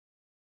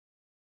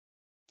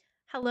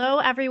Hello,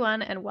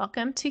 everyone, and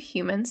welcome to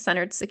Human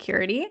Centered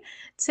Security.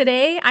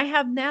 Today, I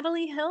have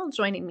Natalie Hill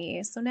joining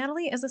me. So,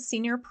 Natalie is a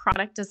senior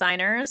product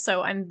designer,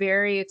 so I'm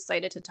very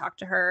excited to talk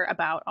to her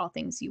about all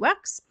things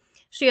UX.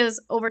 She has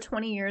over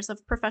 20 years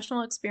of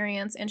professional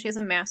experience, and she has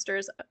a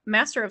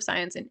master of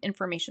science in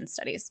information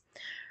studies.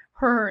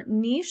 Her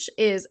niche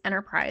is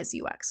enterprise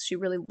UX. She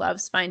really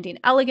loves finding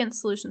elegant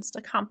solutions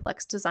to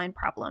complex design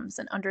problems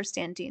and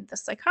understanding the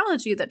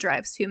psychology that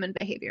drives human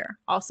behavior.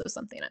 Also,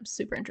 something I'm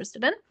super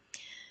interested in.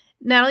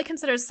 Natalie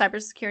considers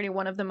cybersecurity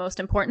one of the most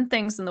important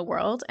things in the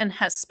world and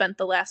has spent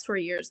the last 4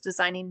 years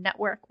designing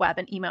network, web,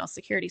 and email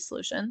security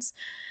solutions.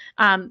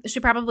 She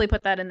probably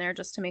put that in there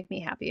just to make me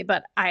happy,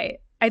 but I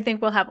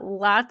think we'll have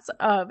lots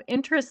of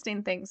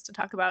interesting things to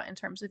talk about in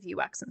terms of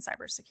UX and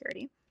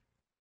cybersecurity.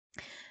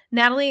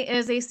 Natalie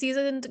is a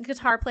seasoned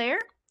guitar player,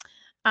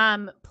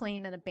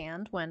 playing in a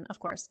band when, of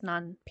course,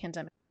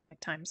 non-pandemic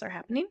times are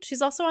happening.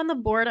 She's also on the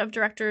board of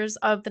directors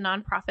of the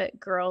nonprofit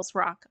Girls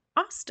Rock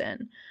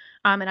Austin.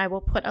 And I will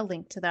put a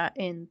link to that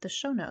in the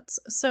show notes.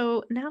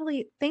 So,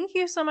 Natalie, thank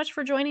you so much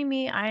for joining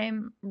me.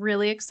 I'm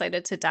really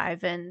excited to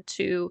dive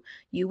into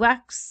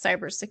UX,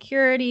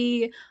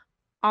 cybersecurity,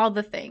 all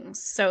the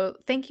things. So,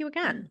 thank you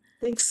again.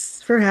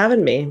 Thanks for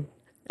having me.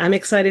 I'm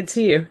excited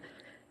too.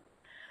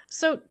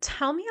 So,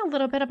 tell me a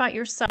little bit about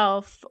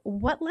yourself.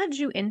 What led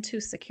you into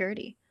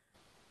security?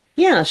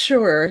 Yeah,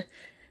 sure.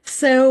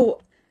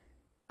 So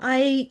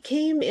I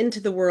came into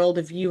the world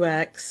of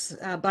UX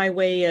by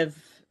way of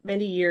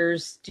many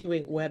years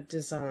doing web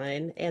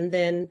design, and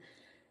then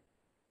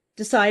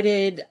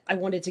decided I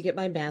wanted to get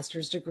my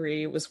master's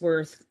degree. It was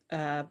worth,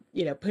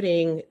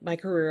 putting my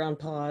career on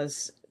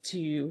pause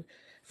to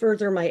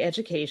further my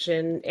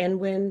education. And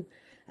when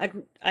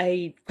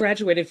I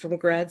graduated from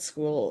grad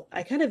school,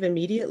 I kind of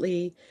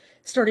immediately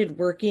started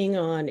working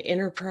on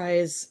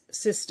enterprise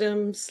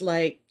systems,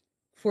 like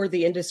for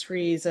the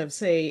industries of,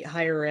 say,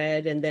 higher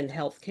ed and then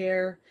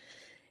healthcare.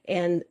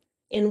 And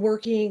in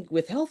working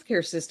with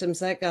healthcare systems,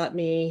 that got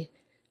me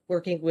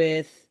working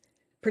with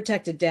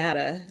protected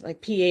data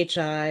like PII,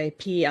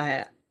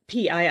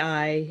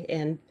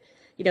 and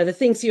the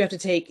things you have to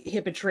take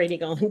HIPAA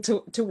training on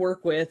to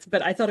work with.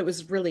 But I thought it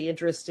was really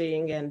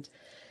interesting and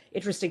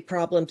interesting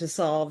problem to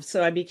solve.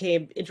 So I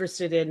became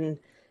interested in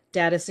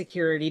data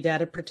security,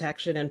 data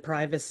protection, and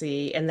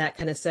privacy, and that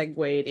kind of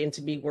segued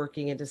into me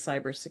working into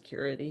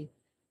cybersecurity.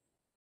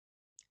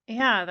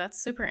 Yeah,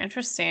 that's super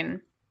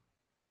interesting.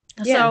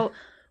 Yeah. So,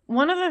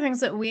 one of the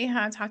things that we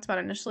had talked about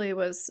initially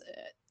was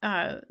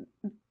uh,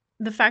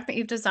 the fact that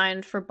you've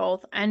designed for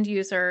both end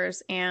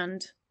users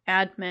and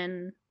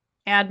admins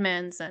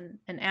and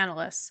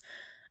analysts.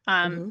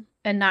 Um, Mhm.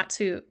 and not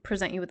to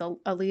present you with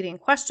a leading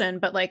question,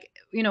 but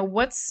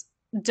what's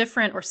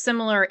different or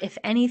similar, if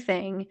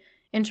anything,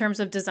 in terms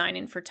of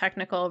designing for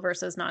technical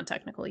versus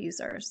non-technical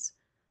users?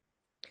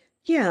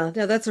 Yeah,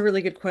 no, that's a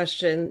really good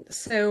question.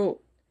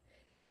 So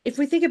if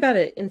we think about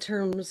it in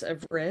terms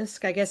of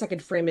risk, I guess I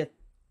could frame it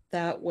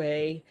that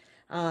way.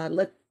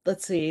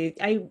 Let's see.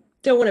 I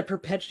don't want to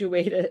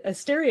perpetuate a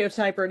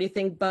stereotype or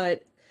anything,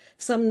 but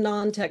some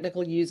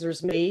non-technical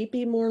users may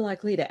be more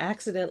likely to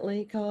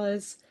accidentally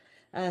cause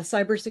a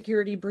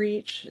cybersecurity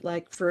breach,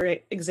 like for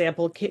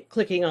example,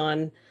 clicking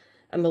on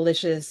a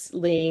malicious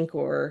link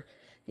or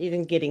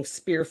even getting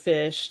spear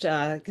phished,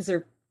 because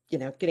they're,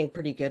 getting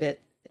pretty good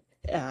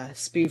at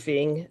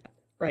spoofing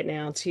right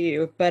now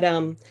too.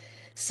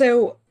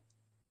 So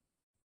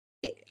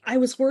I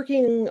was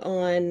working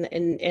on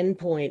an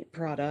endpoint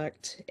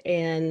product,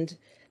 and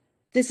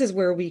this is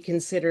where we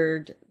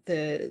considered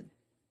the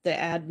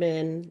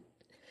admin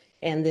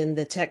and then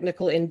the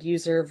technical end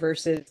user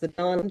versus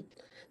the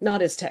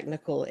not as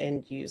technical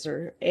end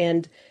user.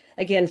 And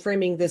again,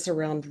 framing this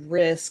around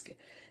risk.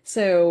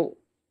 So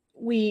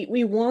we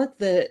want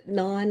the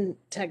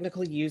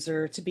non-technical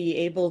user to be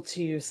able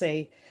to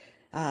say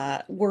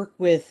work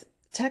with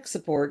tech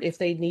support if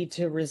they need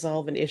to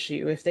resolve an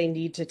issue, if they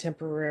need to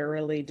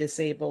temporarily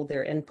disable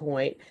their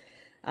endpoint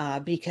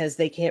because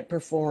they can't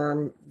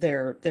perform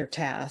their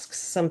tasks,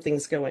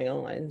 something's going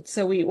on.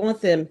 So we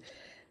want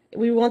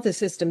the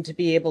system to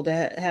be able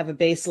to have a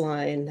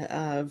baseline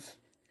of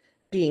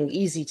being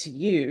easy to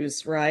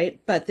use, right?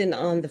 But then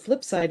on the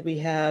flip side, we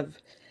have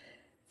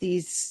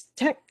these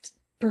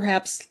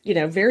perhaps,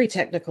 very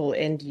technical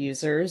end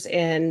users,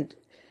 and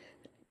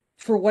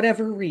for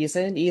whatever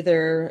reason,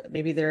 either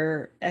maybe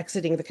they're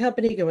exiting the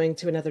company, going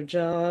to another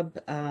job,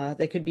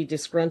 they could be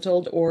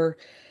disgruntled, or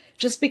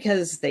just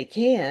because they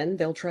can,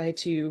 they'll try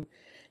to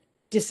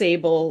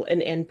disable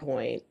an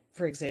endpoint,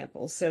 for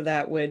example. So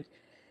that would,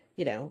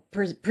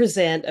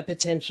 present a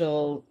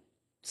potential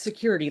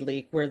security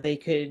leak where they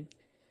could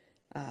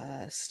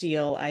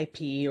steal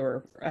IP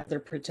or other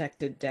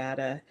protected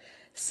data.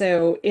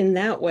 So in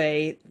that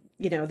way,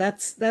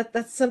 that's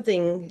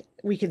something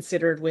we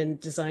considered when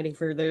designing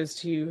for those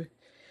two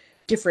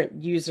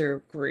different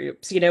user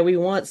groups. We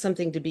want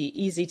something to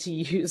be easy to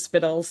use,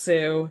 but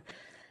also,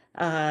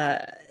 uh,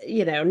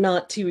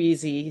 not too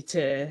easy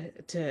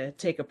to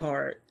take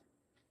apart.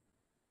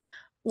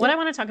 What Yeah. I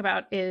want to talk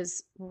about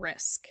is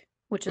risk.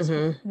 which is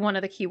Hmm. one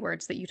of the key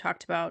words that you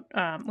talked about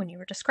when you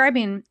were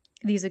describing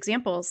these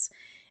examples.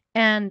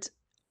 And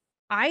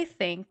I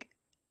think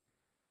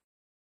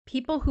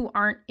people who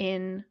aren't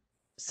in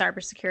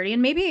cybersecurity,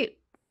 and maybe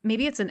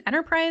it's an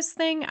enterprise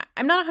thing.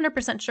 I'm not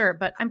 100% sure,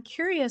 but I'm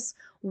curious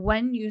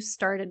when you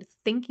started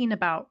thinking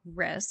about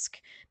risk,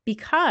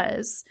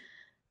 because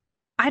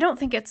I don't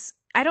think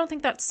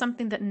that's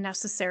something that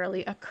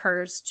necessarily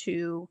occurs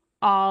to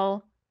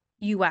all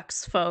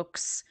UX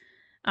folks.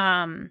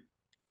 Um,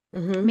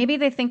 Hmm. Maybe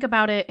they think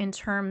about it in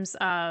terms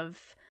of,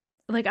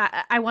 like,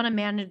 I want to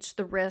manage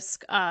the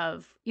risk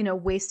of,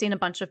 wasting a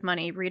bunch of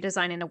money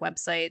redesigning a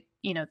website,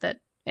 that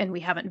and we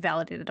haven't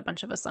validated a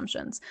bunch of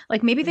assumptions.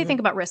 Like, maybe they Hmm. think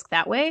about risk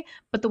that way,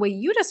 but the way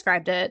you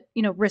described it,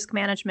 risk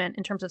management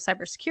in terms of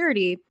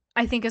cybersecurity,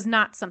 I think is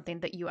not something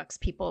that UX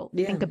people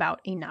Yeah. think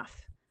about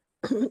enough.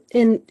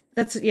 And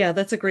that's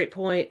a great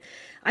point.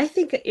 I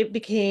think it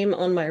became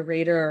on my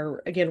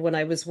radar again when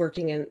I was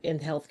working in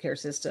healthcare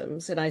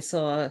systems, and I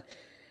saw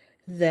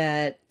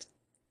that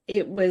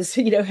it was,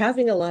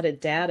 having a lot of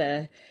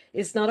data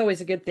is not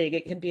always a good thing.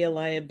 It can be a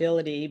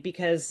liability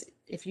because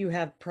if you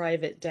have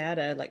private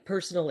data, like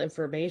personal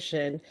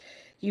information,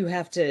 you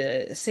have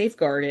to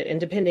safeguard it. And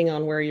depending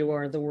on where you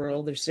are in the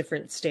world, there's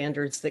different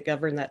standards that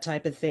govern that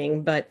type of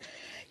thing. But,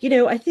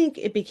 I think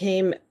it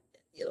became,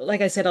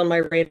 like I said, on my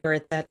radar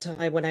at that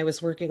time when I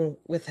was working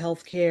with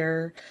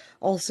healthcare,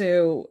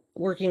 also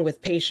working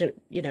with patient,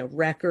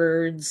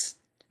 records,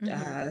 Hmm.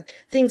 uh,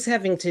 things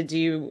having to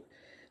do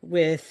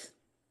with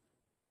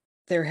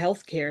their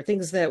healthcare,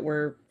 things that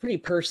were pretty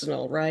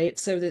personal, right?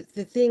 So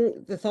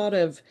the thought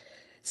of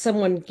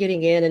someone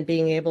getting in and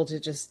being able to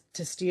just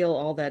to steal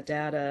all that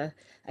data,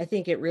 I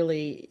think it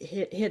really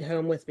hit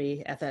home with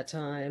me at that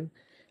time.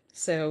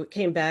 So it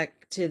came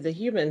back to the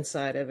human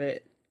side of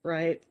it,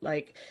 right?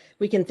 Like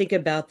we can think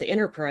about the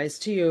enterprise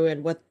too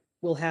and what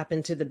will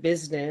happen to the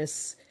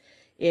business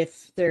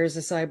if there's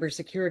a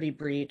cybersecurity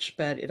breach,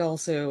 but it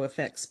also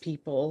affects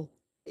people.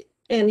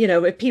 And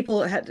if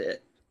people had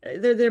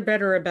they're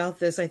better about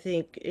this, I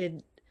think,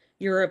 in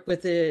Europe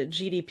with the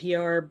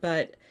GDPR,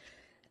 but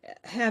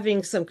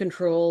having some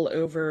control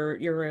over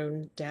your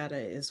own data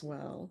as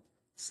well.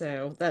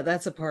 So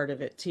that's a part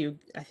of it too.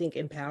 I think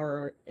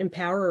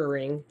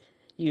empowering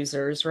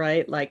users,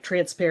 right? Like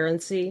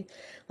transparency,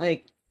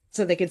 like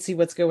so they can see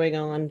what's going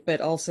on,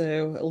 but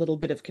also a little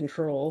bit of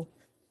control.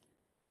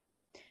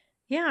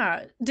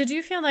 Yeah. Did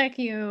you feel like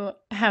you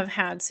have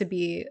had to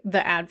be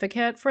the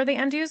advocate for the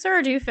end user,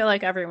 or do you feel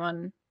like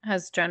everyone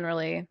has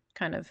generally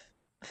kind of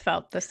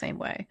felt the same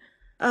way?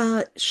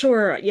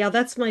 Sure. Yeah,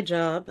 that's my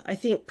job. I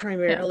think Yeah.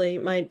 primarily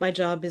my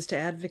job is to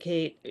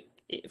advocate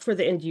for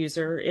the end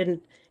user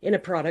in a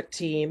product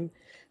team.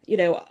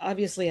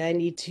 Obviously I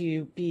need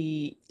to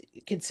be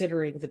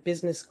considering the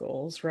business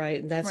goals,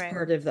 right? And that's Right.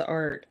 part of the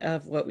art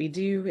of what we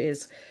do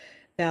is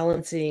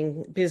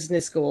balancing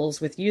business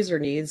goals with user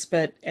needs.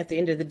 But at the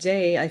end of the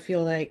day, I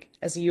feel like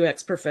as a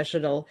UX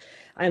professional,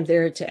 I'm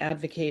there to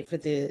advocate for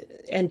the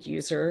end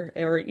user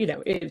or,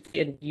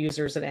 end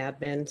users and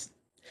admins,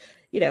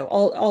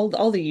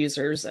 all the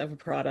users of a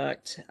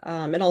product,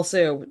 and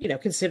also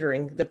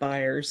considering the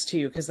buyers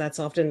too because that's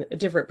often a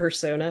different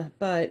persona.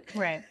 But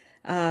Right.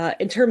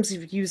 in terms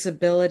of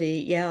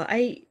usability, yeah,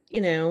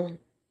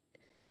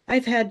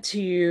 I've had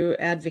to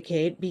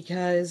advocate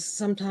because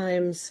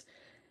sometimes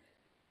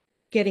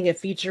getting a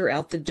feature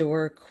out the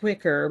door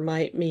quicker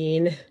might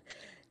mean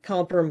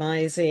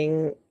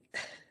compromising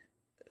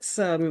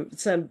some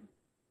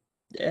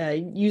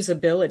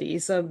usability,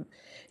 some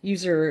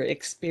user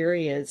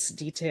experience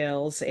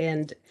details,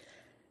 and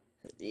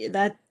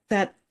that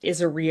is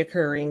a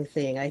reoccurring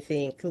thing, I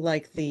think.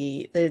 Like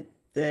the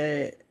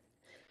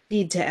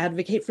need to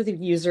advocate for the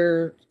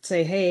user,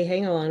 say, hey,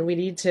 hang on, we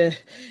need to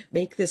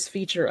make this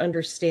feature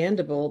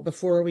understandable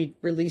before we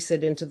release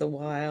it into the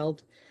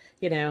wild.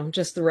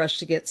 Just the rush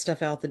to get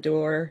stuff out the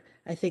door.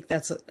 I think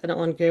that's an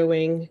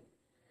ongoing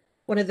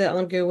one of the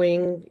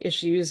ongoing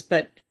issues,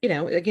 but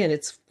again,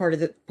 it's part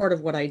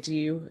of what I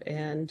do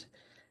and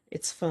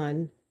it's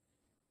fun.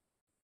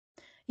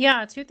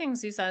 Yeah, two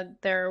things you said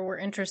there were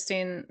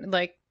interesting.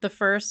 Like the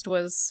first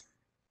was,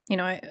 when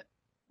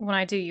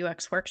I do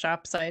UX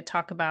workshops, I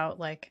talk about,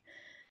 like,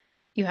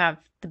 you have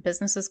the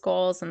business's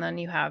goals and then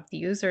you have the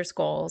user's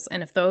goals.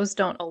 And if those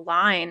don't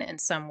align in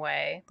some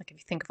way, like if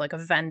you think of like a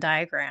Venn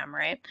diagram,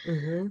 right?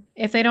 Hmm.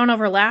 If they don't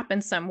overlap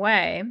in some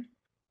way,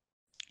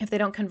 if they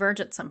don't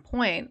converge at some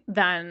point,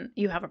 then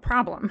you have a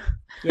problem,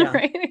 Yeah,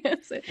 right?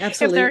 If there are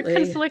absolutely.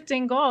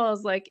 conflicting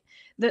goals, like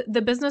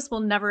the business will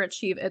never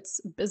achieve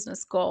its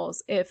business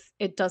goals if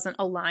it doesn't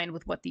align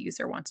with what the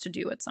user wants to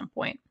do at some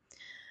point.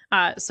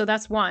 So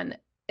that's one.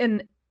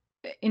 And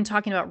in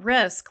talking about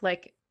risk,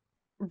 like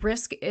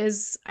risk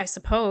is, I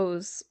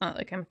suppose,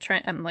 like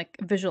I'm like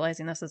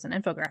visualizing this as an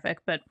infographic,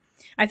 but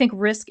I think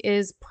risk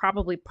is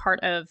probably part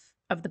of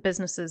the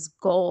business's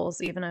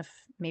goals, even if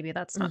maybe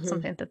that's not Hmm.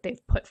 something that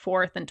they've put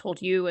forth and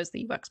told you as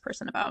the UX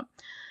person about.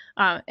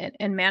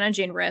 And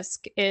managing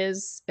risk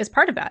is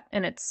part of that,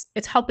 and it's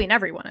helping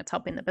everyone. It's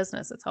helping the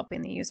business. It's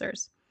helping the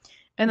users.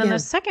 And then the Yeah.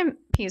 second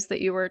piece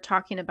that you were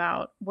talking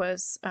about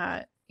was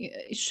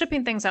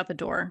shipping things out the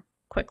door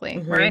quickly,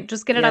 Hmm. right?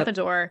 Just get it out the Yep.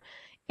 door.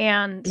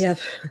 And Yep.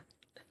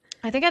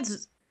 I think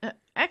it's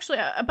actually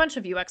a bunch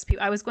of UX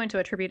people. I was going to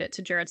attribute it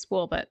to Jared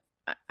Spool, but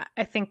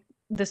I think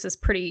this is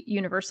pretty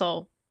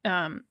universal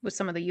with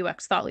some of the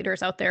UX thought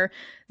leaders out there.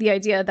 The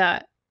idea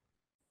that,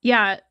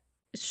 yeah,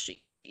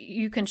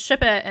 you can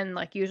ship it and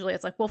like usually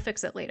it's like, we'll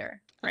fix it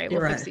later, right? We'll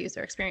You're fix right. the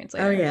user experience Oh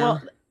later. yeah.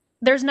 Well,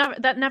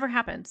 that never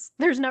happens.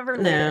 There's never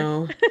later.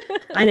 No,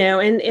 I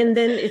know. And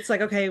then it's like,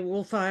 okay,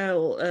 we'll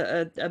file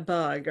a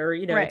bug or,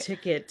 a Right.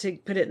 ticket to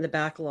put it in the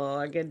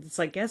backlog. And it's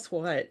like, guess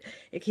what?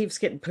 It keeps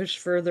getting pushed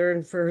further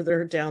and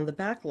further down the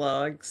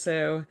backlog.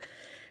 So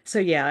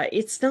yeah,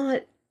 it's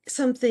not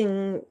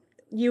something,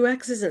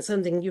 UX isn't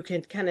something you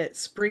can kind of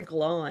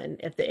sprinkle on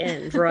at the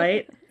end,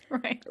 right?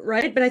 Right.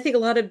 Right. But I think a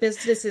lot of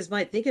businesses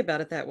might think about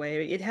it that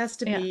way. It has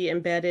to Yeah. be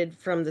embedded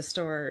from the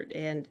start.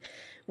 And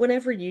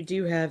whenever you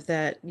do have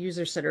that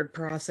user-centered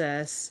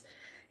process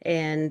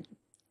and,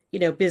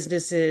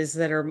 businesses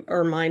that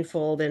are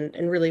mindful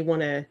and really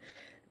want to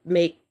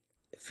make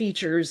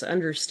features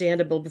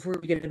understandable before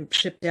we get them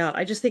shipped out,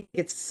 I just think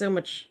it's so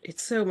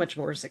much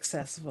more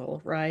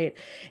successful, right?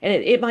 And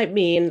it might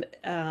mean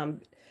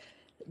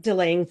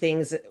delaying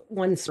things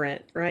one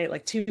sprint, right?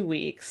 Like 2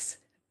 weeks.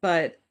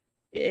 But,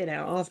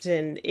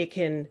 often it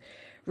can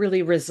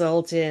really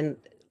result in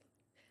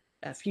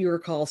fewer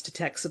calls to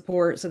tech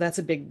support. So that's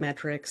a big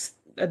metric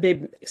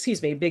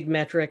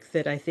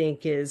that I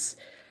think is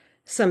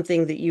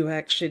something that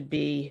UX should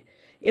be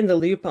in the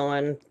loop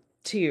on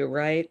too,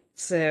 right?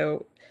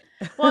 So,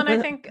 Well, and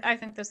I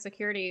think the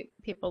security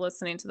people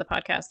listening to the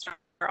podcast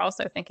are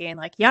also thinking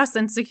like, yes,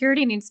 and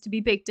security needs to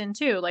be baked in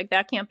too. Like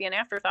that can't be an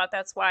afterthought.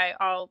 That's why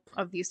all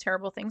of these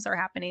terrible things are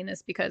happening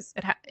is because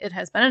it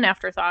has been an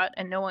afterthought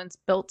and no one's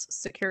built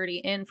security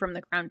in from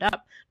the ground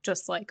up,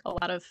 just like a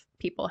lot of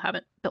people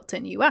haven't built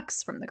in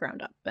UX from the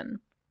ground up. And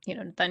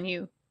then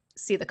you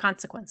see the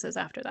consequences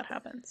after that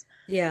happens.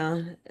 yeah,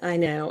 I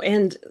know.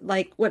 And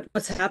like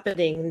what's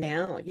happening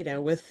now,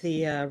 with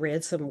the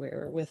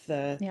ransomware, with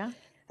Yeah.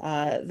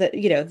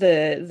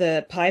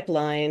 the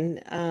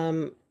pipeline,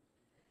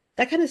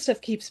 that kind of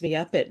stuff keeps me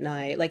up at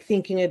night, like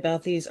thinking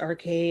about these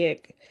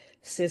archaic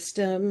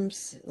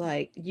systems,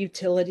 like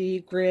utility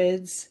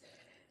grids,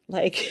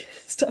 like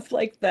stuff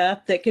like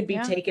that could be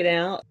Yeah. taken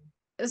out.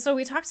 So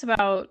we talked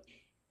about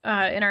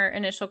in our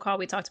initial call,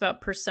 we talked about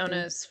Yeah.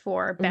 personas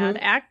for bad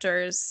Hmm.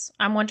 actors.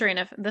 I'm wondering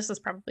if this is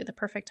probably the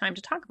perfect time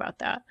to talk about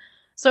that.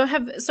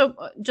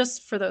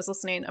 Just for those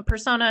listening, a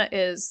persona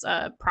is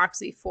a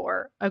proxy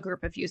for a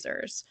group of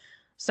users.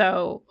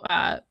 So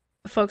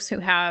folks who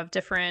have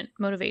different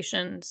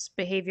motivations,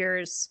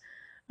 behaviors,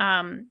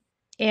 um,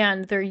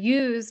 and they're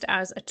used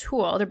as a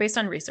tool. They're based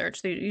on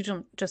research. You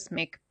don't just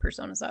make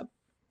personas up.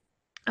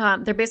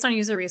 They're based on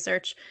user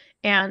research,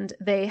 and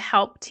they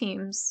help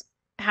teams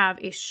have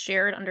a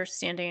shared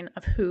understanding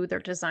of who they're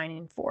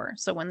designing for.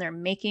 So when they're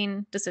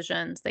making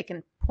decisions, they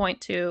can point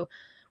to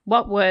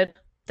what would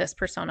this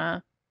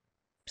persona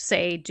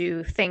say,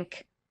 do,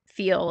 think,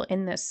 feel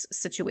in this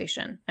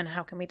situation, and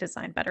how can we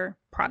design better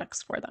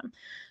products for them.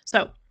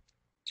 So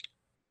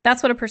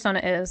that's what a persona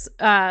is.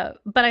 But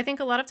I think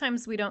a lot of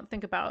times we don't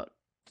think about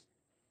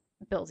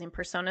building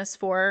personas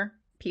for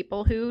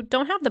people who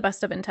don't have the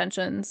best of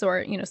intentions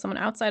or someone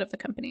outside of the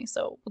company.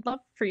 So would love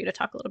for you to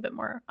talk a little bit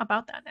more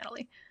about that,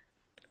 Natalie.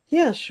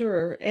 Yeah,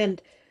 sure.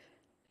 And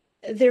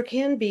there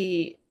can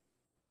be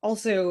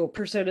also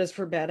personas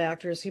for bad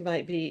actors who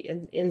might be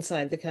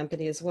inside the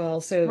company as well.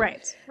 So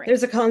Right, right.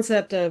 there's a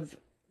concept of,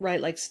 right,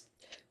 like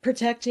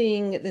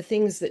protecting the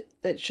things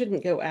that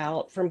shouldn't go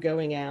out from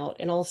going out,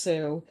 and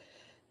also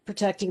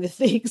protecting the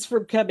things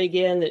from coming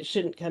in that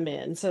shouldn't come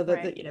in. So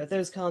that, Right.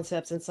 those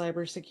concepts in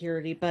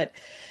cybersecurity. But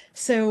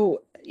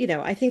so,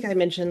 I think I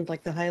mentioned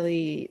like the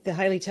highly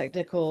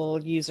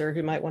technical user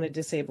who might want to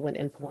disable an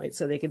endpoint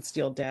so they can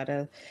steal data.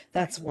 Right.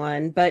 That's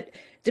one. But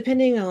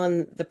depending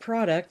on the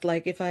product,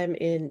 like if I'm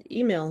in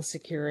email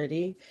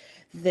security,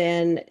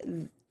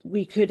 then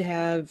we could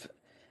have,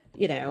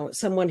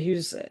 someone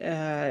who's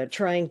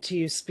trying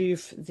to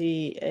spoof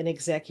an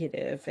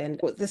executive.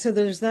 And so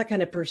there's that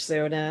kind of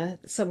persona,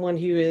 someone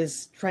who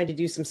is trying to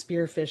do some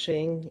spear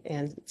phishing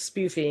and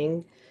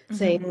spoofing,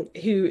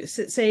 Mm-hmm.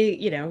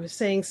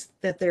 saying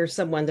that there's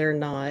someone they're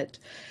not.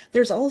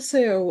 There's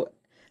also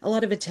a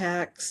lot of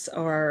attacks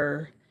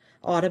are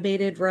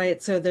automated,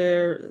 right? So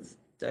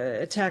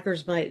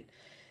attackers might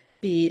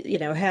be,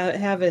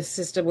 have a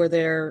system where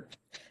they're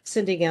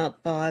sending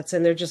out bots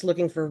and they're just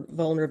looking for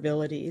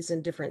vulnerabilities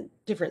in different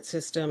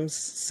systems.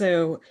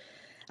 So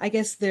I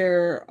guess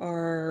there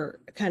are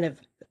kind of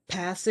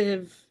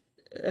passive,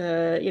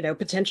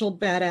 potential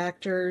bad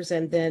actors,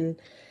 and then,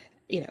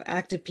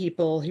 active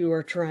people who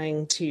are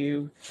trying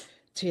to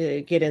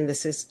get in the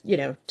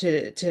system,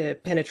 to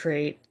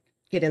penetrate,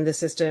 get in the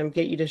system,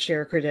 get you to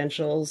share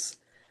credentials,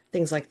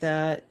 things like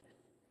that.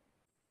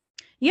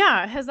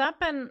 Yeah.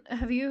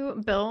 Have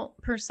you built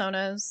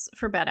personas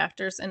for bad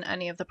actors in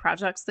any of the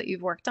projects that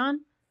you've worked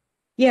on?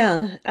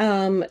 Yeah.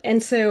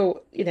 And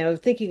so,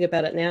 thinking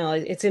about it now,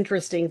 it's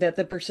interesting that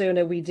the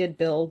persona we did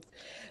build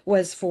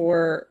was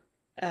for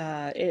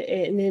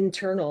an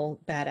internal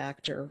bad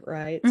actor,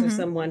 right? So Hmm.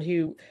 someone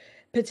who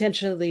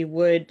potentially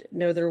would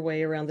know their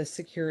way around the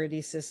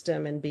security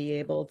system and be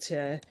able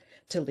to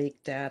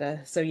leak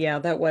data. So yeah,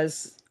 that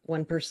was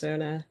one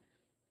persona.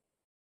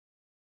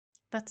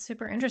 That's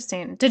super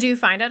interesting. Did you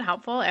find it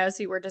helpful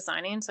as you were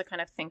designing to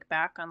kind of think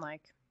back on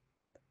like,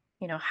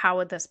 how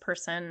would this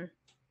person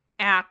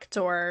act,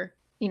 or,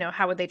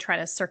 how would they try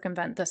to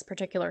circumvent this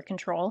particular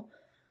control?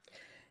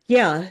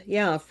 Yeah,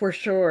 yeah, for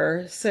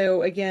sure.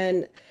 So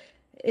again,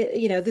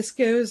 this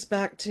goes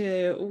back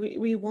to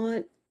we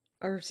want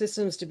our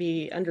systems to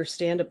be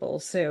understandable.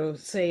 So,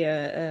 say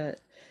a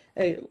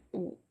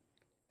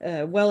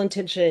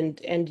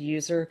well-intentioned end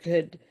user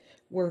could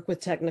work with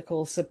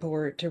technical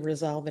support to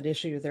resolve an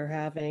issue they're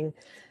having.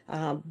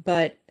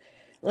 But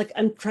like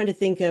I'm trying to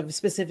think of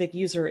specific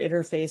user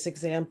interface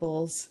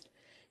examples.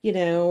 You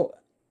know,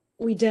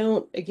 we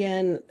don't,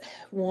 again,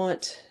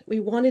 we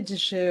wanted to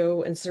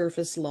show and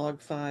surface log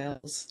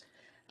files,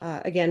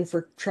 again,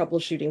 for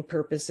troubleshooting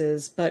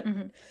purposes, but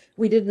Hmm.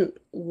 we didn't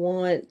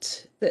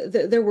want,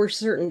 there were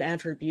certain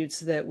attributes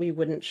that we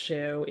wouldn't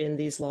show in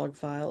these log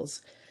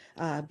files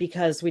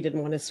because we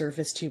didn't want to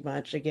surface too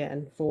much,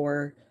 again,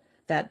 for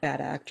that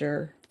bad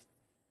actor.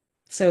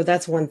 So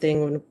that's one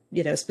thing,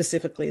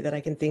 specifically that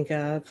I can think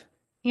of.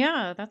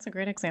 Yeah, that's a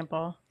great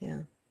example.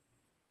 Yeah.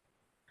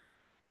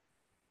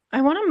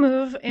 I want to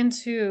move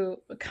into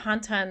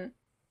content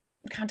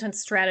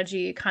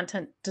strategy,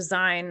 content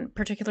design,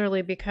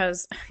 particularly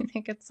because I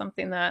think it's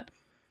something that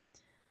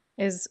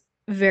is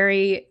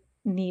very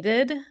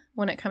needed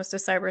when it comes to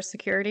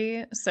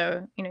cybersecurity.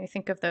 So, you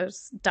think of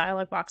those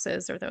dialog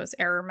boxes or those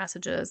error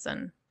messages,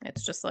 and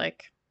it's just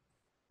like,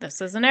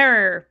 this is an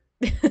error.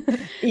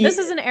 This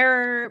is Ye- an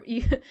error.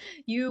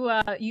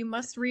 You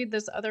must read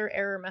this other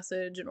error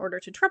message in order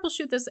to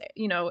troubleshoot this,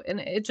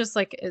 and it just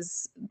like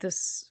is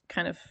this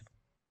kind of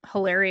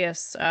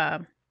hilarious, I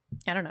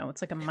don't know,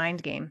 it's like a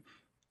mind game.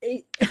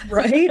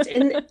 Right?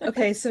 And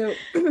okay, so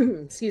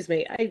excuse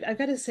me. I've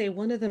got to say,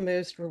 one of the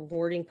most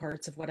rewarding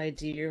parts of what I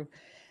do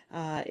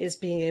is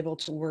being able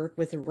to work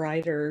with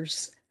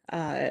writers.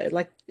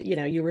 Like,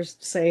 you were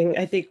saying,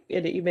 I think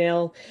in an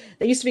email,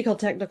 they used to be called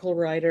technical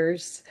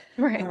writers,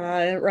 Right.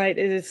 right?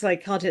 It's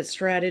like content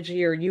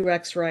strategy or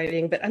UX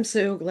writing, but I'm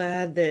so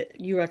glad that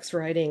UX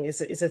writing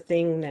is a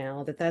thing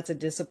now, that that's a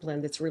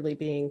discipline that's really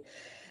being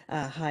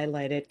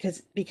highlighted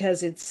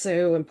because it's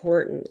so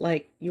important.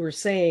 Like you were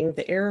saying,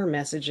 the error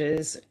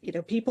messages,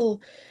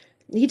 people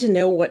need to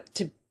know what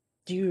to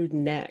do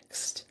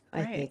next, I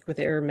Right. think, with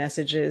error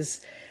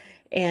messages.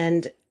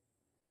 And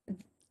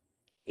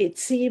it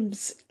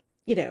seems,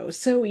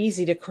 so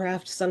easy to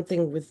craft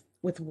something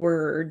with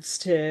words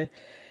to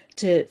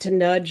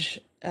nudge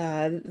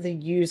the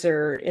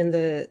user in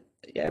the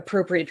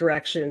appropriate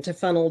direction, to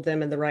funnel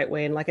them in the right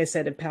way. And like I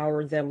said,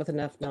 empower them with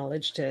enough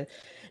knowledge to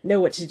know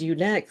what to do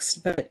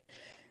next. But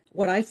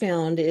what I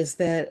found is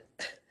that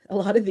a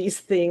lot of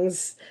these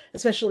things,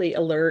 especially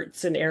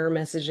alerts and error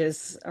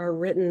messages, are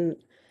written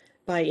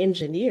by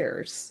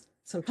engineers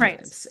Right.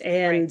 sometimes. Right.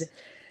 And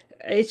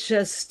it's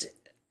just,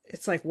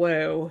 it's like,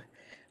 whoa,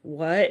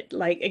 what?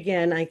 Like,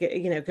 again,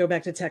 go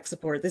back to tech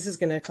support. This is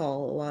going to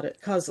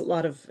cause a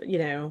lot of,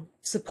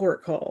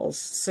 support calls.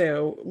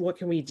 So what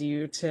can we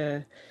do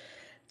to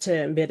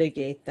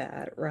mitigate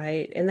that,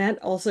 right? And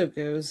that also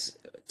goes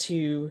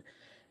to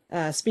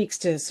speaks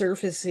to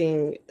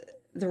surfacing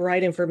the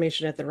right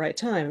information at the right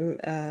time.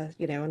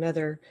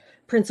 Another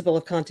principle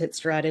of content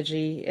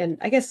strategy. And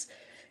I guess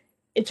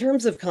in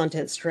terms of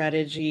content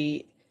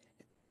strategy,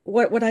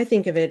 what I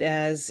think of it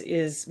as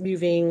is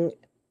moving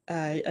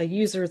a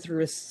user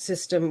through a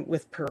system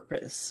with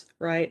purpose,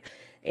 right?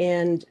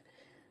 And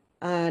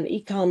an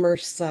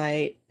e-commerce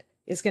site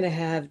is going to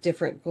have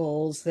different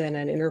goals than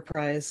an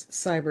enterprise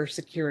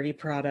cybersecurity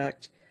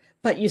product,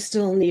 but you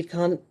still need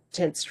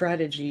content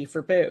strategy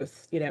for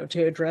both,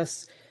 to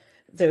address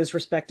those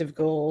respective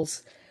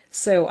goals.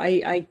 So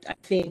I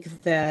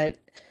think that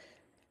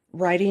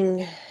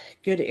writing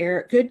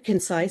good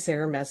concise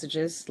error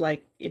messages,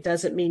 like it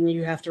doesn't mean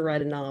you have to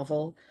write a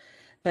novel,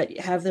 but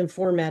have them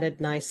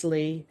formatted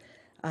nicely.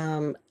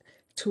 Um,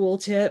 Tool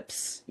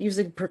tips,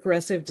 using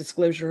progressive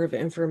disclosure of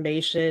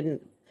information,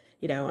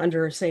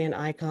 under, say, an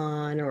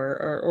icon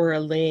or a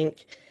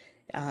link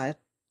uh,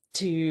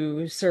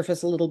 to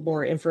surface a little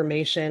more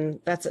information.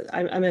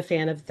 I'm a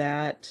fan of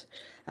that.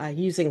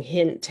 Using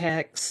hint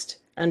text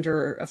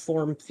under a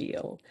form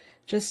field,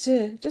 just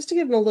to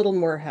give them a little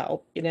more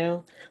help,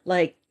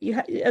 like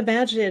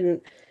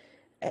imagine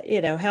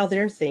how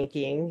they're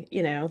thinking,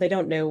 they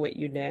don't know what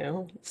you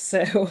know.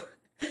 So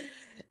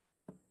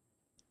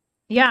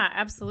Yeah,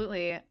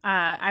 absolutely.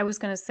 I was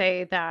going to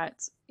say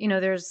that,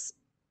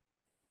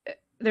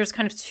 there's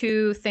kind of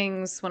two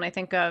things when I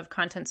think of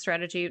content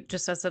strategy,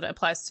 just as it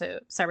applies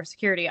to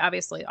cybersecurity.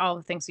 Obviously, all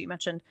the things that you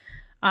mentioned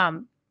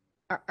um,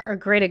 are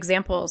great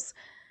examples.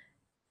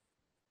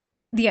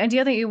 The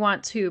idea that you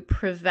want to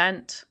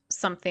prevent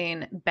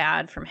something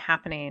bad from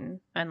happening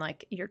and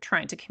like you're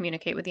trying to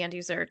communicate with the end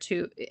user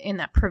to in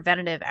that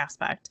preventative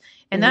aspect.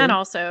 And then Hmm.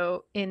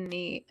 also in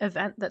the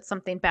event that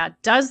something bad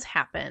does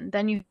happen,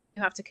 then you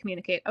have to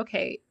communicate,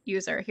 okay,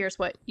 user, here's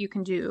what you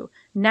can do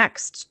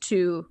next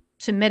to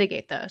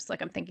mitigate this.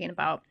 Like I'm thinking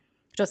about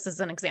just as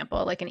an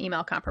example, like an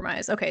email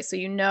compromise. Okay, so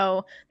you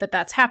know that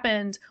that's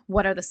happened.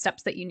 What are the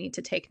steps that you need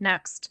to take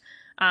next?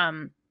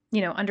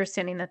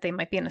 Understanding that they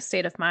might be in a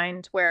state of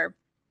mind where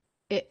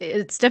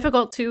it's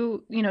difficult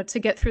to to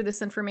get through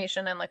this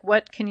information, and like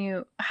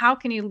how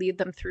can you lead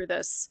them through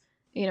this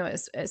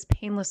as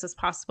painless as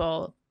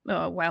possible,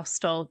 while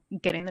still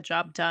getting the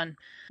job done.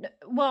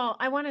 Well,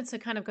 I wanted to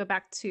kind of go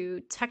back to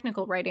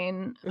technical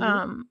writing.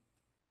 Hmm.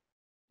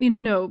 You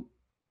know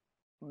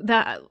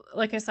that,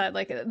 like I said,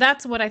 like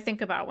that's what I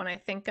think about when I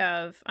think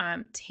of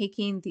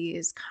taking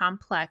these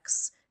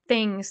complex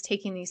things,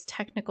 taking these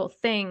technical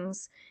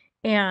things,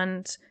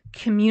 and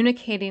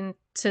communicating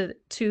to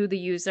the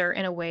user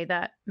in a way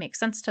that makes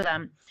sense to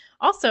them.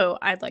 Also,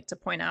 I'd like to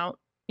point out,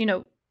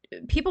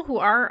 people who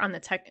are on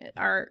the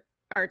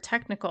are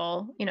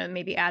technical,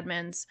 maybe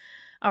admins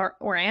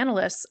or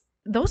analysts,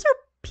 those are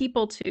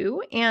people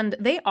too, and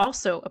they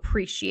also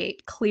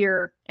appreciate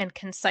clear and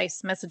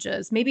concise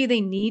messages. Maybe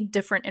they need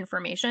different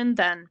information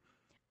than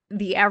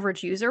the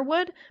average user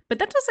would, but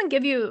that doesn't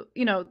give you,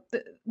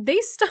 they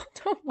still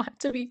don't want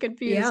to be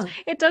confused. Yeah.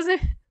 It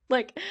doesn't,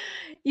 like,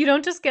 you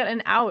don't just get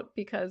an out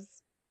because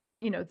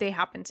they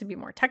happen to be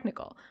more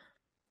technical.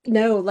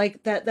 No,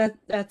 like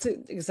that's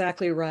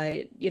exactly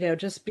right.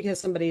 Just because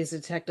somebody is a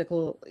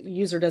technical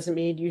user doesn't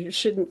mean you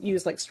shouldn't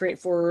use like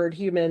straightforward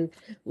human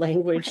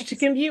language to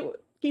Right.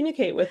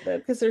 communicate with them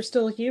because they're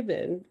still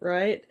human,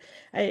 right?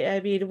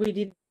 I mean, we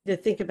need to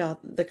think about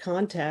the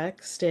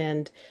context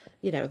and,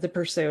 the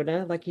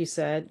persona, like you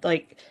said,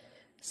 like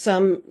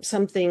some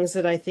things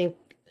that I think,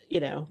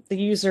 the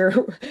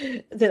user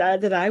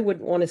that I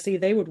wouldn't want to see,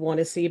 they would want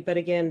to see. But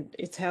again,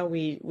 it's how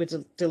we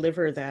would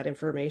deliver that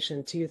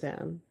information to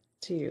them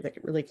too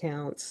that really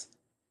counts.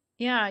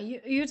 Yeah,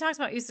 you talked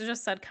about, you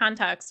just said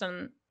context,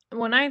 and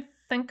when I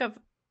think of,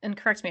 and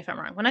correct me if I'm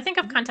wrong, when I think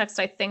of Mhm. context,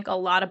 I think a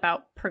lot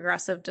about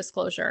progressive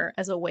disclosure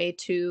as a way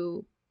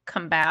to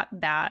combat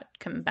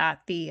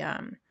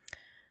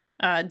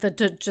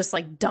just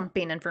like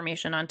dumping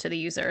information onto the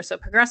user. So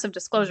progressive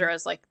disclosure Mhm.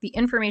 is like the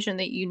information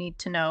that you need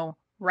to know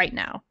right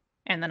now,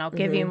 and then I'll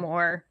give you Mhm.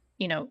 more,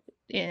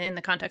 in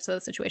the context of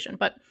the situation.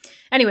 But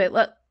anyway,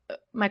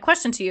 my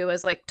question to you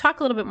is like talk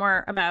a little bit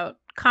more about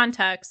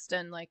context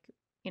and like,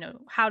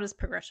 how does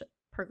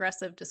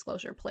progressive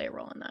disclosure play a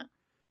role in that?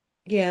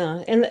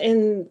 Yeah, and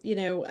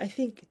I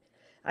think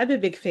I'm a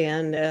big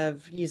fan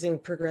of using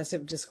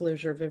progressive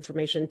disclosure of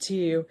information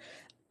too.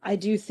 I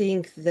do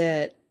think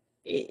that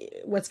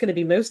what's going to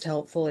be most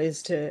helpful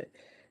is to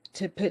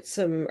put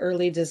some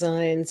early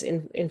designs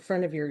in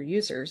front of your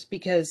users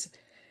because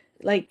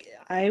like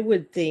I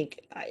would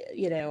think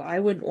I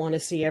wouldn't want to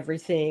see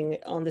everything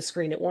on the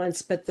screen at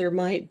once, but there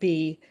might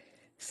be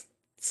s-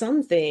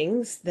 some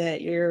things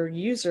that your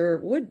user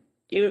would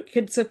it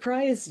could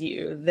surprise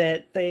you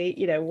that they,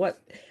 what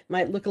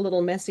might look a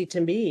little messy to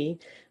me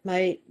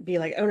might be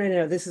like, oh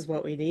no, this is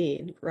what we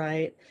need,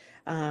 right?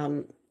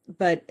 Um,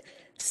 but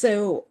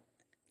so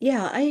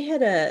yeah, I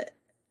had a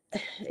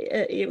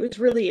it was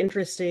really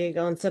interesting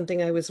on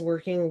something I was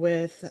working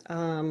with.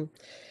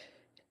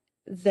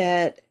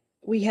 That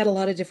we had a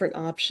lot of different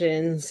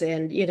options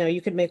and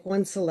you could make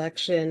one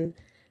selection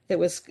that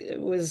was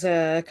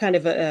kind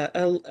of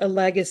a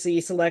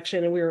legacy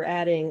selection, and we were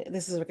adding,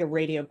 this is like a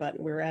radio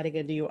button, we were adding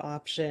a new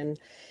option,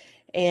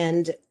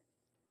 and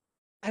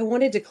I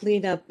wanted to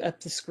clean up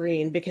the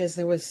screen because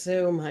there was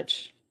so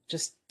much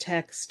just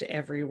text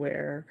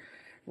everywhere,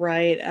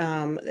 right?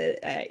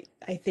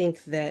 I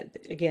think that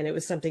again, it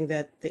was something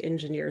that the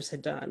engineers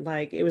had done.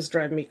 Like it was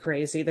driving me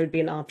crazy. There'd be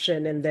an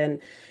option and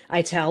then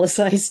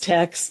italicized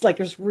text, like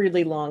there's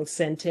really long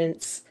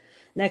sentence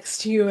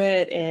next to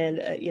it, and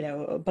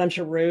a bunch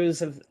of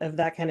rows of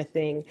that kind of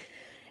thing.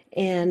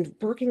 And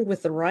working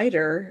with the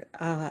writer,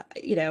 I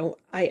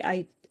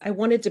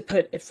wanted to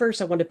put, at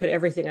first, I wanted to put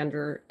everything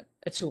under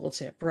a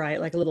tooltip,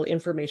 right? Like a little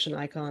information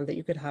icon that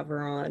you could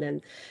hover on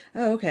and,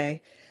 oh,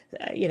 okay,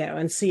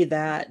 and see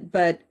that.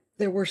 But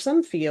there were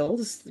some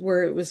fields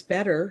where it was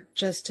better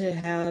just to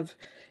have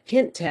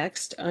hint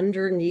text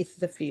underneath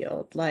the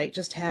field, like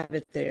just have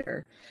it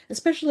there,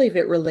 especially if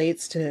it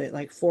relates to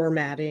like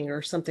formatting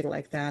or something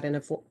like that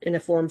in a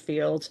form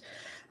field.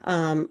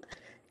 Um,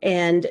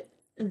 and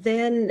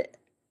then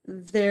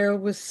there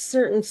was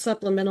certain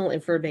supplemental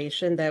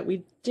information that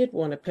we did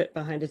want to put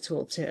behind a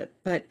tooltip,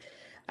 but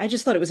I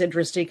just thought it was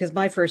interesting because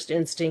my first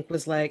instinct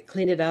was like,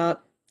 clean it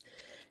up,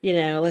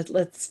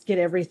 let's get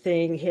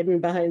everything hidden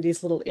behind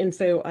these little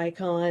info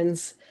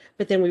icons.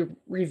 But then we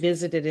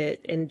revisited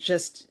it and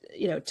just,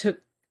 took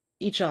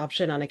each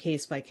option on a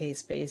case by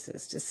case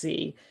basis to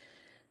see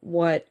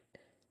what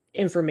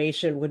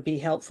information would be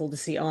helpful to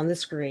see on the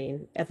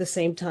screen at the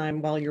same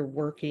time while you're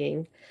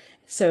working.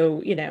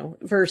 So,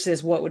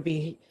 versus what would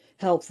be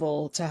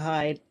helpful to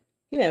hide,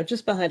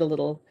 just behind a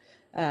little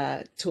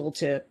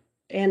tooltip.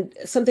 And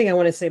something I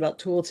want to say about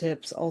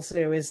tooltips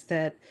also is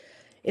that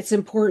it's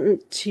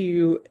important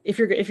to, if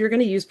you're going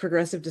to use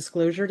progressive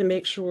disclosure, to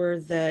make sure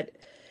that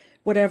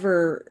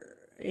whatever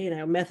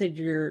method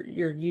you're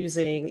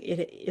using,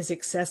 it is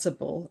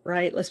accessible,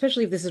 right?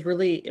 Especially if this is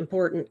really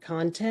important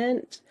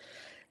content.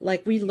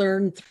 Like, we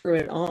learned through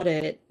an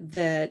audit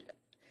that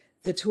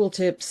the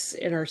tooltips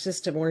in our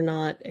system were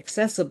not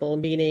accessible,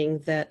 meaning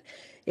that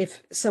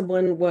if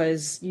someone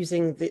was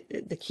using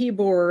the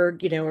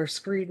keyboard, or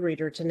screen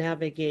reader to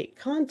navigate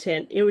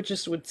content, it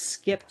would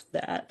skip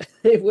that.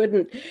 It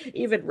wouldn't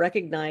even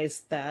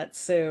recognize that.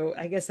 So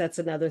I guess that's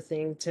another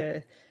thing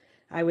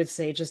I would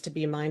say, just to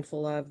be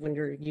mindful of when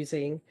you're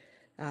using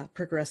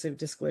progressive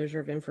disclosure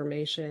of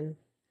information.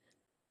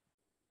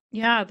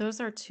 Yeah, those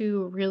are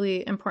two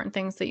really important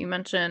things that you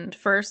mentioned.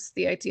 First,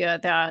 the idea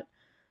that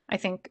I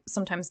think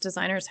sometimes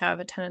designers have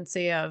a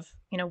tendency of,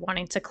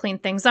 wanting to clean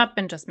things up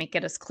and just make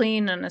it as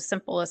clean and as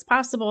simple as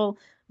possible.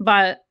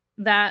 But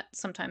that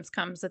sometimes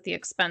comes at the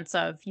expense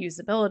of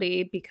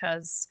usability,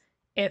 because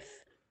if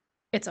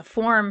it's a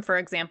form, for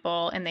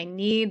example, and they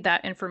need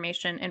that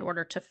information in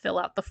order to fill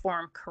out the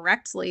form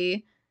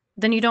correctly,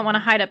 then you don't want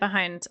to Mhm. hide it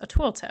behind a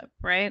tooltip,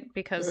 right?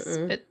 Because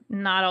Mm-mm.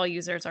 not all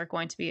users are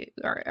going to be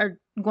are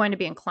going to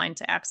be inclined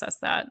to access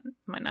that,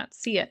 might not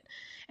see it.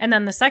 And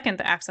then the second,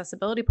 the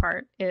accessibility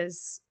part,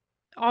 is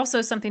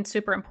also something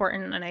super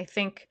important, and I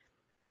think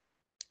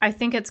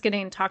it's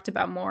getting talked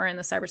about more in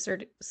the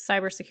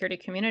cybersecurity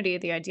community.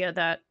 The idea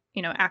that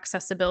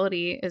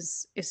accessibility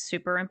is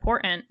super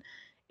important,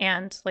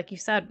 and like you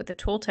said, with the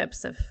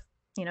tooltips,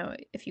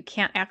 if you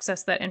can't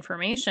access that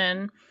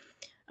information,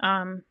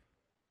 um,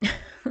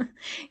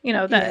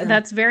 Yeah.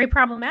 that's very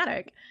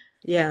problematic.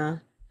 Yeah.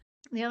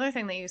 The other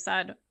thing that you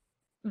said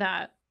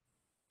that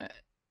uh,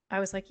 I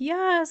was like,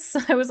 yes,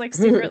 I was like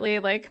secretly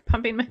like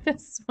pumping my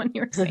fists when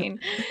you were saying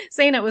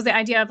it, was the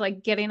idea of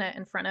like getting it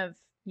in front of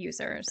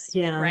users,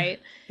 Yeah. right?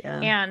 Yeah.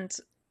 And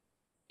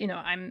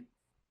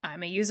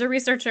I'm a user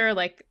researcher.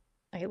 Like,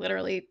 I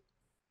literally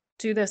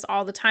do this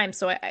all the time.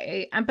 So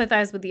I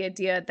empathize with the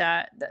idea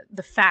that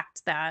the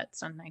fact that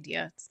it's not an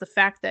idea, it's the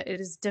fact that it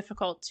is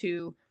difficult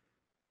to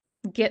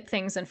get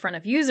things in front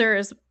of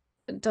users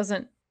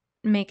doesn't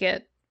make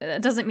it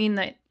doesn't mean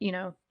that,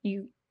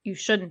 you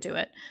shouldn't do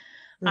it.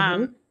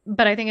 Hmm.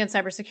 But I think in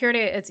cybersecurity,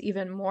 it's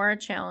even more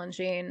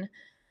challenging.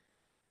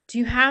 Do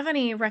you have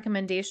any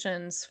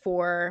recommendations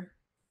for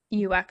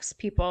UX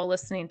people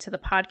listening to the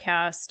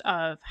podcast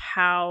of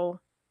how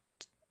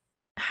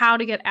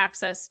to get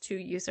access to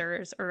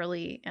users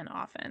early and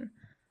often?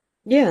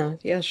 Yeah,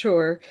 yeah,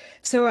 sure.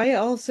 So I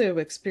also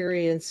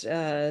experienced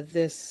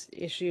this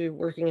issue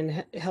working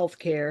in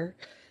healthcare.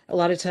 A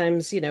lot of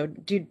times,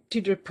 due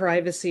to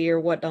privacy or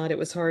whatnot, it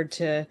was hard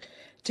to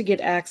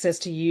get access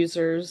to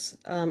users.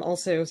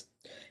 Also,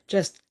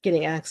 just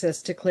getting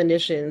access to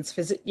clinicians,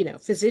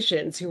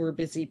 physicians who were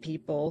busy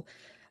people.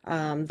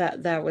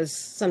 That was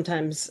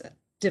sometimes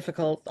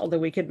difficult, although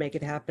we could make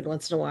it happen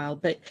once in a while.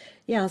 But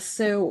yeah,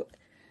 so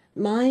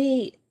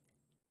my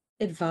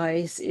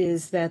advice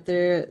is that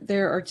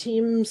there are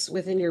teams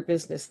within your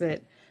business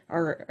that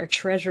are a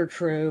treasure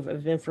trove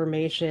of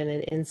information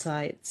and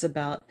insights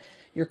about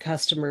your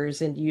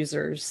customers and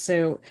users.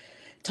 So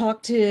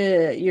talk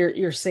to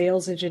your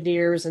sales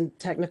engineers and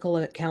technical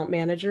account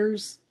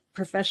managers,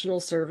 professional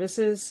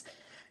services,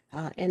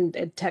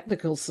 and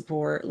technical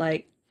support.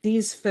 Like,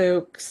 these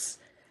folks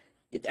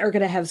are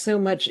going to have so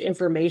much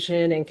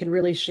information and can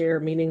really share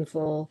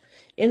meaningful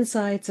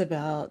insights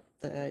about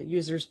the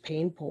user's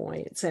pain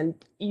points. And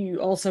you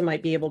also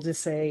might be able to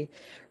say,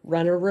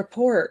 run a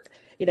report,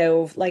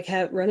 like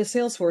run a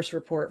Salesforce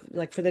report,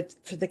 like for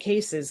the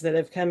cases that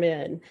have come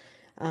in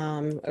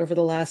over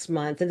the last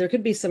month. And there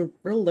could be some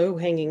real low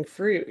hanging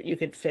fruit you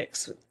could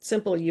fix,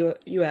 simple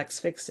UX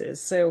fixes.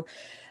 So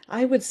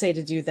I would say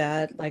to do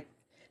that, like,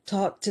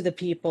 talk to the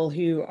people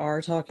who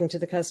are talking to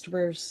the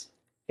customers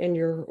in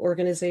your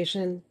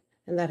organization,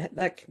 and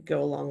that could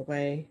go a long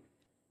way.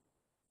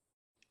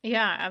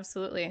 Yeah,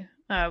 absolutely.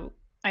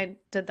 I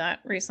did that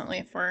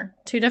recently for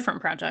two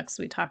different projects.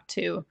 We talked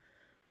to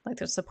like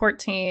the support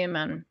team,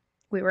 and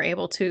we were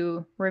able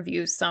to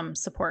review some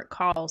support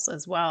calls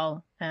as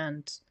well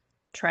and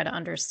try to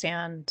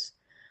understand,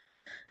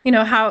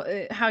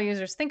 how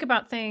users think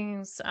about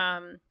things.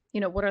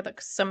 What are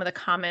some of the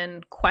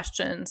common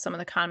questions, some of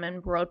the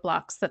common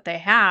roadblocks that they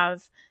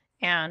have,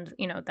 and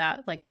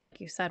that, like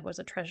you said, was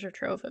a treasure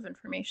trove of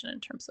information in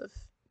terms of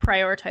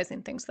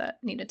prioritizing things that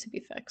needed to be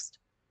fixed.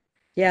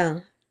 Yeah,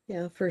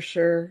 yeah, for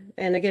sure.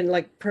 And again,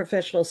 like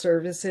professional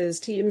services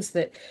teams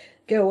that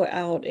go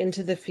out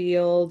into the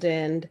field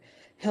and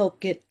help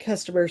get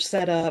customers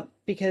set up,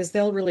 because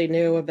they'll really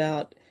know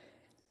about,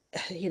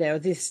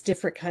 these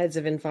different kinds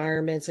of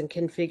environments and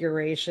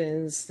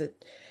configurations,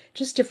 that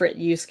just different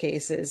use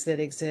cases that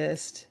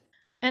exist.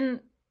 And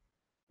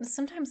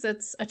sometimes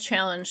it's a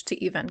challenge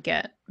to even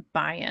get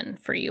buy-in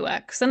for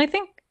UX. And I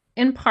think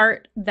in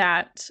part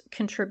that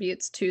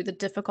contributes to the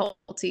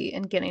difficulty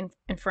in getting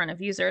in front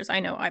of users. I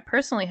know I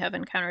personally have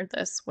encountered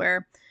this,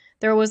 where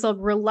there was a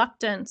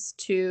reluctance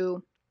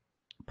to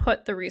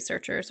put the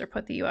researchers or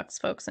put the UX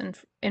folks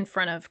in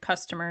front of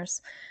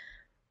customers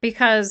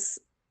because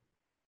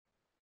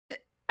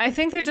I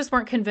think they just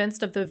weren't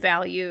convinced of the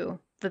value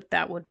that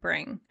that would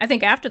bring. I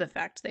think after the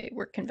fact they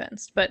were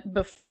convinced, but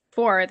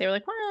before they were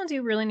like, well, do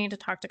you really need to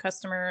talk to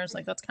customers?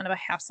 Like that's kind of a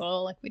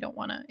hassle. Like we don't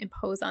want to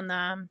impose on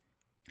them.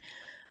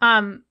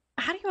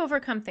 How do you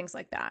overcome things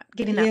like that?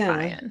 Getting that Yeah,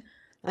 buy-in.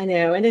 I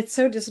know. And it's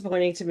so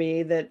disappointing to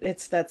me that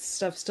it's that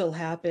stuff still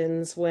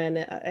happens when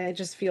I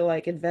just feel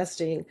like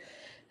investing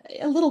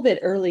a little bit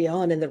early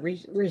on in the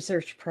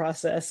research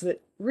process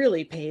that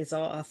really pays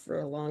off for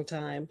a long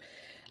time.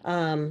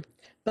 Um,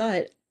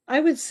 but I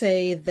would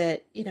say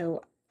that,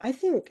 I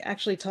think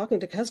actually talking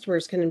to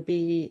customers can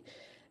be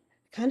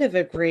kind of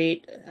a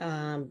great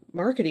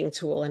marketing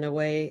tool in a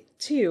way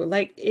too.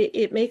 Like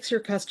it makes your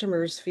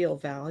customers feel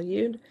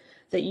valued,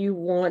 that you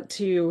want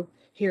to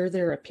hear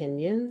their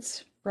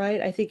opinions, right?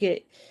 I think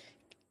it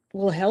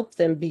will help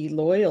them be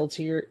loyal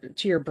to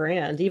your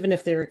brand, even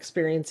if they're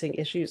experiencing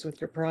issues with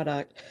your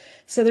product.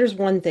 So there's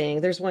one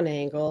thing, there's one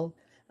angle.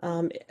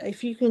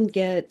 If you can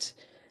get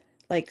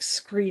like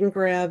screen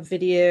grab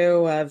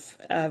video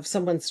of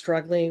someone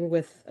struggling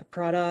with a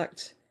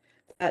product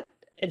that,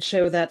 and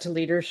show that to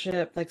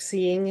leadership, like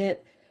seeing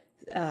it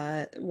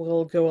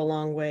will go a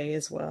long way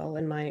as well,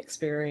 in my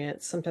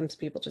experience. Sometimes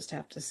people just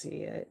have to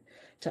see it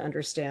to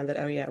understand that,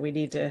 oh yeah, we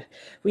need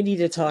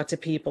to talk to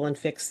people and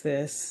fix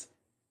this.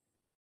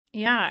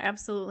 Yeah,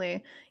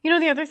 absolutely.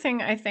 The other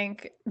thing I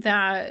think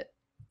that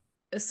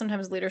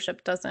sometimes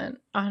leadership doesn't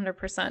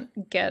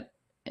 100% get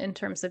in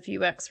terms of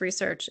UX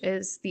research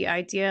is the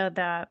idea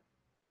that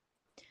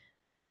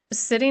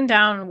sitting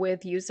down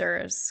with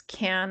users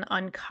can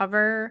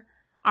uncover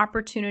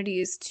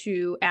opportunities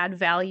to add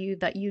value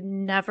that you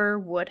never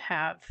would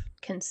have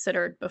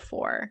considered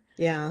before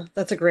Yeah,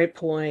 that's a great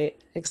point.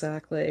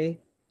 Exactly.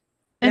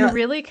 and Now,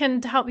 really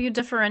can help you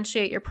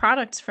differentiate your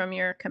products from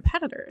your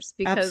competitors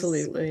because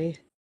absolutely.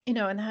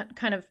 and that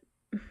kind of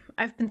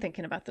I've been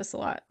thinking about this a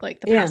lot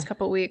like the Yeah. past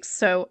couple of weeks,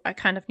 so I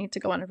kind of need to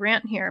go on a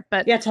rant here,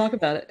 but Yeah, talk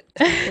about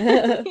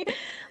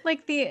it.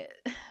 like the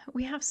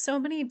we have so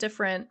many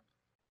different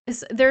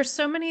there's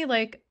so many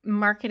like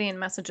marketing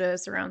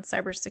messages around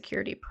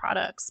cybersecurity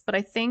products, but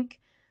I think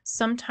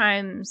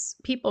sometimes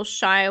people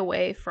shy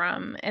away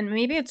from, and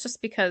maybe it's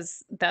just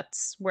because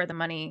that's where the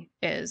money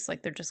is,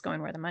 like they're just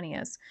going where the money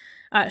is,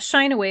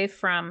 shying away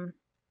from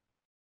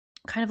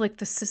kind of like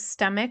the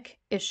systemic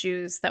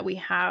issues that we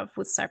have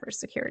with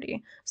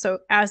cybersecurity. So,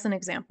 as an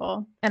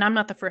example, and I'm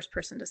not the first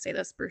person to say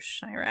this,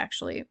 Bruce Schneier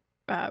actually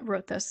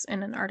wrote this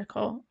in an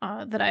article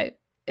that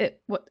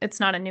it's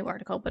not a new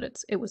article, but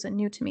it was a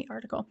new to me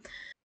article.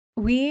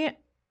 We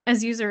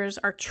as users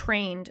are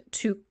trained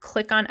to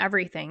click on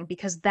everything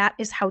because that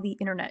is how the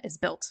internet is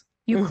built.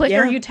 You click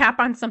or Yeah, you tap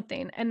on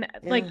something, and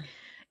yeah,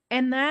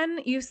 and then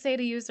you say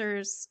to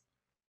users,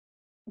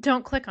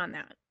 don't click on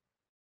that.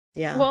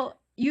 yeah. Well,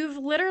 you've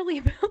literally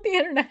built the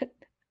internet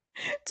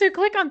to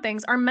click on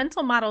things. Our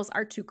mental models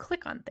are to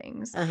click on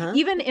things, Uh-huh.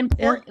 even Yeah.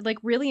 important, like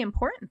really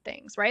important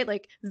things, right?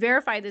 Like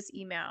verify this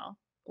email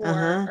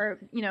Uh-huh. or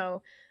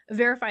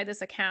verify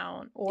this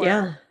account or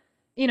Yeah.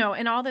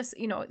 and all this,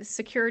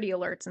 security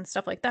alerts and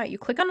stuff like that. You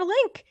click on a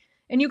link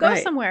and you go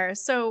Right. somewhere.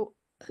 So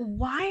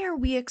why are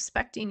we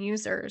expecting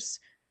users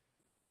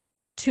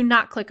to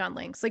not click on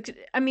links? Like,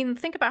 I mean,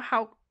 think about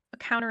how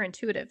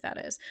counterintuitive that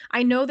is.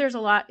 I know there's a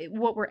lot,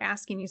 what we're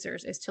asking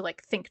users is to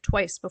like think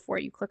twice before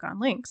you click on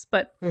links,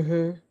 but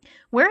Mm-hmm.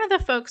 where are the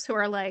folks who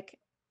are like,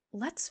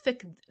 let's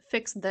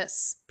fix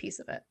this piece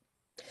of it,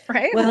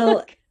 right? Well,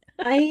 Like,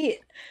 I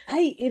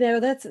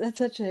that's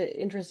such an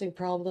interesting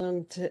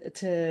problem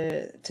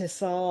to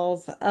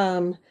solve.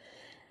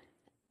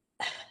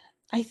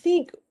 I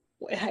think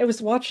I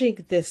was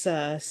watching this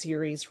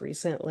series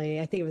recently.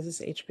 I think it was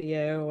this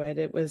HBO, and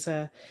it was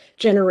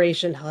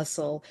Generation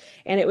Hustle,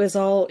 and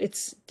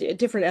it's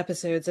different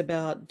episodes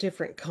about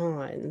different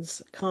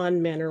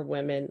con men or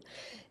women,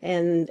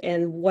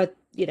 and what,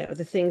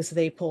 the things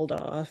they pulled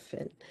off.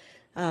 And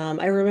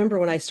I remember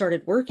when I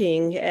started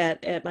working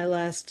at my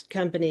last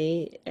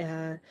company,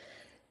 and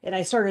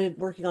I started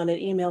working on an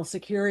email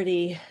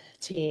security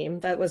team.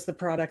 That was the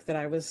product that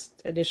I was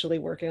initially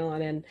working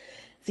on. And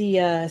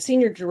the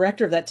senior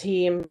director of that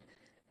team,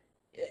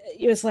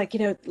 it was like,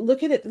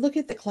 look at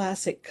the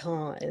classic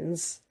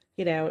cons,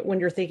 when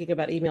you're thinking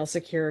about email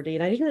security.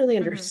 And I didn't really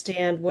mhm.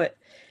 understand what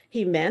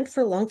he meant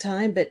for a long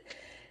time, but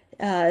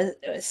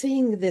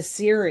seeing this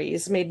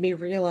series made me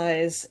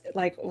realize,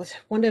 like,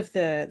 one of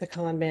the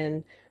con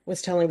men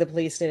was telling the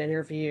police in an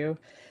interview,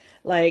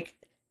 like,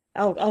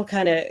 I'll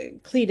kind of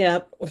clean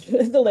up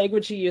the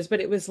language you use,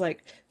 but it was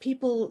like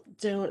people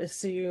don't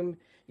assume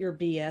you're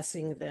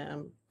BSing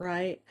them,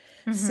 right?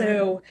 Mhm.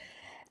 So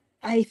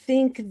I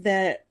think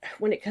that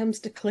when it comes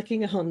to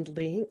clicking on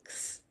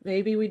links,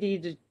 maybe we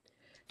need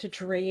to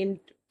train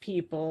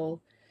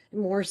people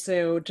more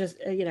so, just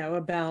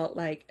about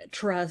like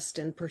trust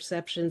and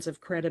perceptions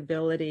of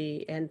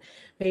credibility. And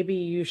maybe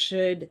you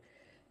should,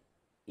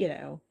 you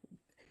know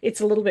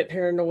it's a little bit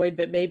paranoid,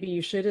 but maybe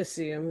you should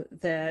assume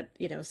that,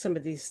 some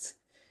of these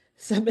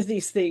some of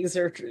these things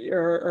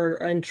are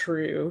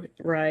untrue,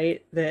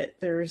 right? That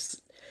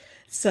there's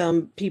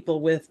some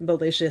people with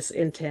malicious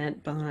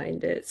intent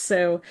behind it.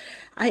 So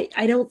I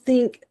don't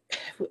think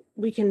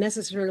we can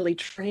necessarily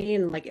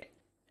train like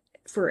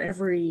for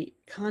every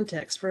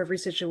context, for every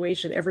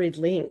situation, every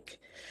link.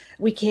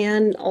 We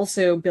can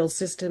also build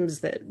systems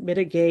that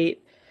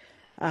mitigate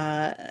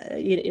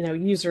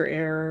user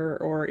error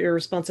or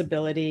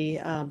irresponsibility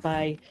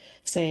by,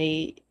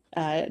 say,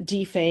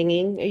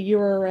 defanging a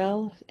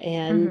URL.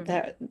 And Hmm.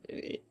 that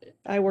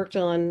I worked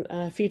on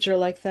a feature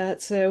like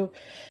that. So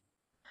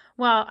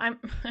Well,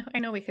 I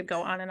know we could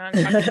go on and on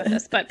talking about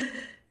this, but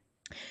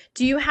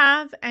do you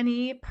have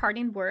any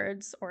parting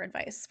words or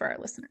advice for our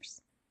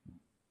listeners?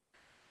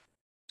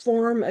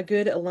 form a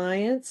good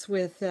alliance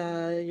with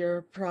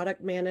your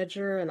product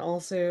manager and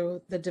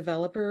also the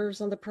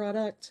developers on the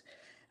product.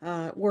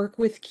 Work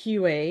with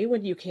QA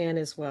when you can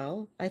as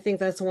well. I think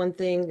that's one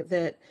thing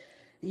that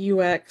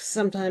UX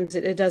sometimes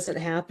it doesn't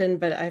happen,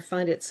 but I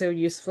find it so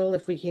useful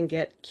if we can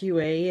get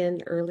QA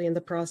in early in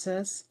the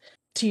process.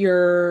 To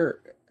your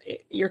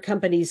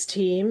company's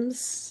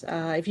teams,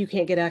 if you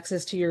can't get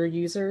access to your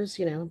users,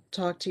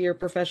 talk to your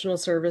professional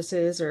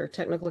services or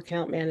technical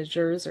account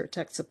managers or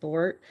tech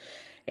support,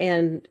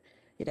 and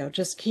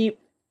just keep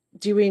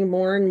doing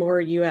more and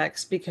more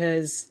UX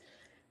because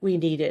we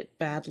need it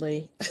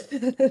badly.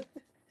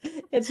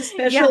 It's Yes,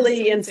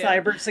 especially we in do.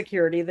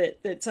 cybersecurity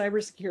that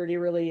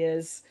cybersecurity really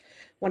is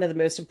one of the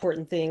most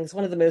important things,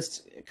 one of the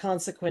most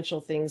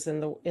consequential things in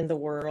the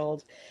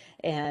world,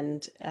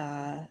 and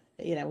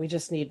we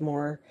just need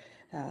more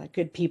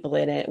good people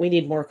in it. We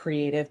need more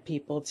creative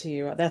people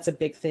too. That's a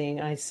big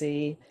thing I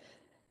see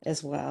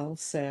as well.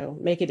 So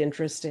make it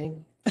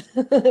interesting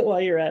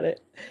while you're at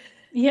it.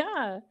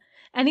 Yeah.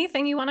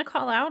 Anything you want to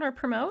call out or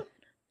promote?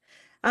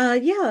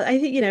 Yeah, I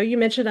think, you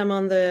mentioned I'm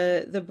on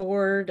the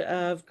board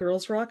of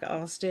Girls Rock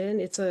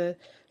Austin. It's a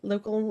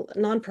local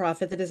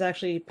nonprofit that is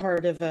actually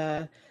part of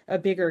a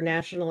bigger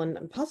national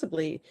and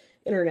possibly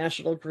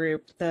international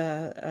group,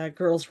 the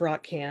Girls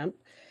Rock Camp.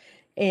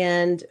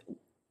 And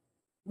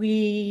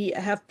we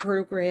have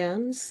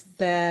programs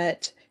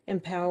that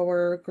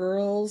empower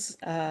girls,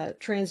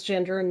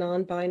 transgender and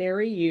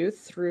non-binary youth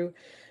through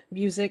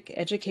music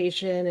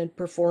education and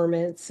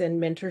performance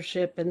and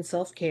mentorship and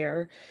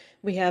self-care.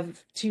 We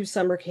have two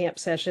summer camp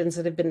sessions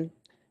that have been,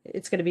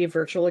 it's going to be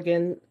virtual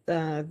again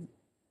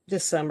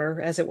this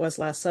summer as it was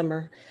last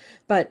summer.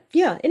 But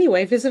yeah,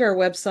 anyway, visit our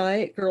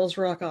website,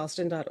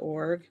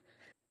 girlsrockaustin.org.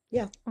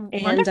 Yeah.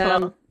 And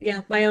Wonderful.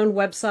 yeah, my own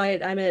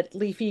website, I'm at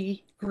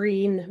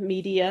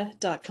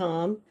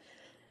leafygreenmedia.com.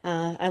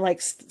 I like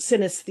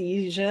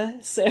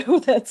synesthesia, so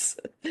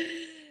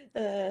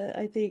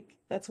I think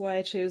that's why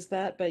I chose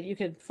that, but you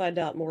can find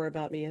out more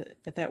about me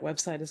at that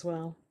website as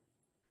well.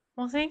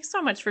 Well, thanks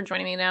so much for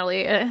joining me,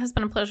 Natalie. It has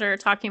been a pleasure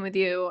talking with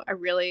you. I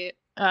really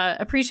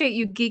appreciate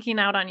you geeking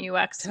out on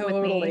UX with me.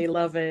 Totally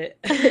love it.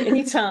 All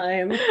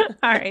Anytime.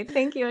 right.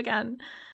 Thank you again.